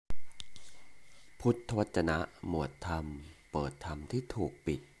พุทธวจนะหมวดธรรมเปิดธรรมที่ถูก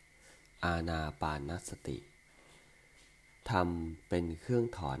ปิดอานาปานสติธรรมเป็นเครื่อง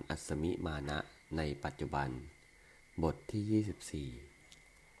ถอนอัสสมิมานะในปัจจุบันบทที่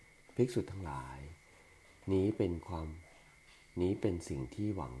24ภิกษุทั้งหลายนี้เป็นสิ่งที่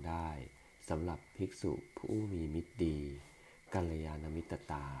หวังได้สำหรับภิกษุผู้มีมิตรดีกัลยาณมิตร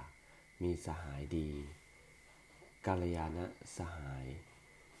ตามีสหายดีกัลยาณสหาย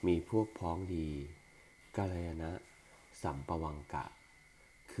มีพวกพ้องดีกัลยาณสัมปวังกะ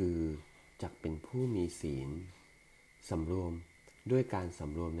คือจักเป็นผู้มีศีลสำรวมด้วยการส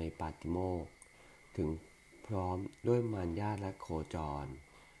ำรวมในปาติโมกข์ถึงพร้อมด้วยมารยาทและโคจร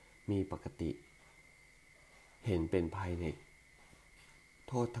มีปกติเห็นเป็นภัยใน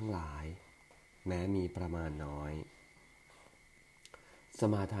โทษทั้งหลายแม้มีประมาณน้อยส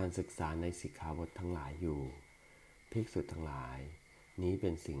มาทานศึกษาในสิกขาบททั้งหลายอยู่ภิกษุทั้งหลายนี้เป็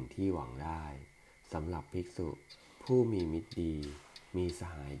นสิ่งที่หวังได้สำหรับภิกษุผู้มีมิตรดีมีส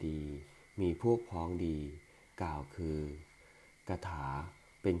หายดีมีพวกพ้องดีกล่าวคือกถา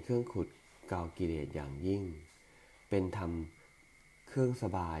เป็นเครื่องขุดเกากิเลสอย่างยิ่งเป็นธรรมเครื่องส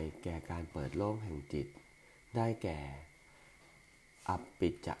บายแก่การเปิดโล่งแห่งจิตได้แก่อัปปิ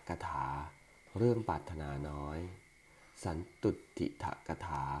จจกถาเรื่องปรารถนาน้อยสันตุติถกถ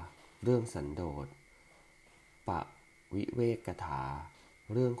าเรื่องสันโดษปวิเวกถา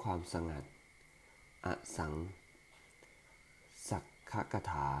เรื่องความสงัดอสังสักขก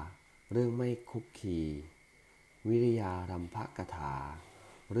ถาเรื่องไม่คุกคีวิริยารัมภกถา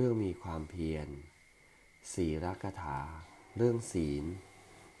เรื่องมีความเพียรศีลกถาเรื่องศีล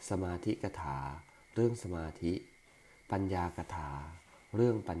สมาธิกถาเรื่องสมาธิปัญญากถาเรื่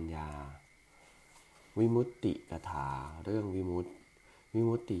องปัญญาวิมุตติกถาเรื่องวิมุตติวิ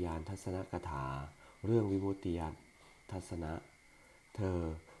มุตติญาณทัศนกถาเรื่องวิมุตติญาณทัศนะเธอ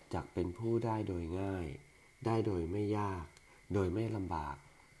จักเป็นผู้ได้โดยง่ายได้โดยไม่ยากโดยไม่ลำบาก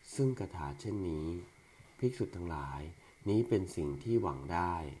ซึ่งคาถาเช่นนี้ภิกษุทั้งหลายนี้เป็นสิ่งที่หวังไ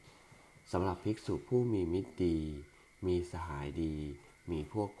ด้สำหรับภิกษุผู้มีมิตรดีมีสหายดีมี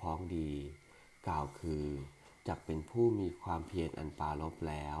พวกพ้องดีกล่าวคือจักเป็นผู้มีความเพียรอันปราลบ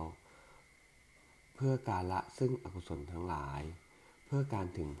แล้วเพื่อการละซึ่งอกุศลทั้งหลายเพื่อการ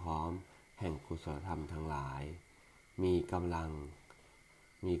ถึงพร้อมแห่งกุศลธรรมทั้งหลายมีกำลัง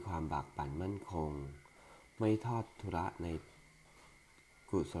มีความบากบั่นมั่นคงไม่ทอดทุระใน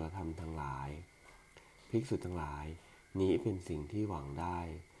กุศลธรรมทั้งหลายภิกษุทั้งหลายนี้เป็นสิ่งที่หวังได้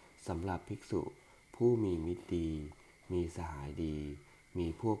สำหรับภิกษุผู้มีมิตรดีมีสหายดีมี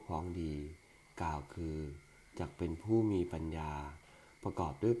พวกพ้องดีกล่าวคือจักเป็นผู้มีปัญญาประกอ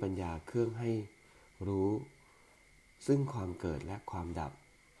บด้วยปัญญาเครื่องให้รู้ซึ่งความเกิดและความดับ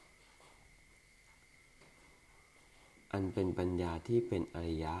อันเป็นปัญญาที่เป็นอ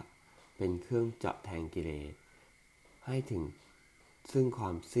ริยะเป็นเครื่องเจาะแทงกิเลสให้ถึงซึ่งควา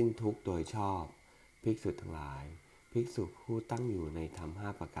มสิ้นทุกข์โดยชอบภิกษุทั้งหลายภิกษุผู้ตั้งอยู่ในธรรม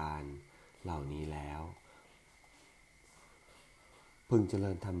5ประการเหล่านี้แล้วพึงเจ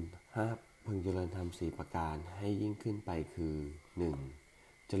ริญธรรม4ประการให้ยิ่งขึ้นไปคือ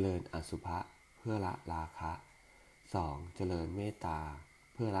 1. เจริญอสุภะเพื่อละราคะ 2. เจริญเมตตา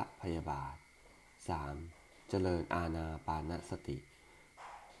เพื่อละพยาบาท 3. เจริญอานาปานสติ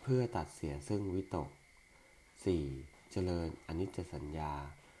เพื่อตัดเสียซึ่งวิตก 4. เจริญอนิจจสัญญา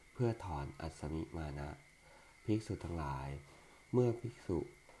เพื่อถอนอัสสมิมานะภิกษุทั้งหลายเมื่อภิกษุ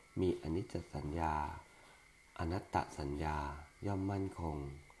มีอนิจจสัญญาอนัตตสัญญาย่อมมั่นคง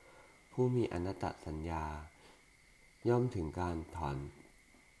ผู้มีอนัตตสัญญาย่อมถึงการถอน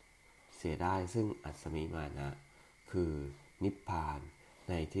เสียได้ซึ่งอัสสมิมานะคือนิพพาน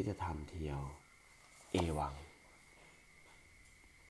ในทิฏฐธรรมเทียวเอวัง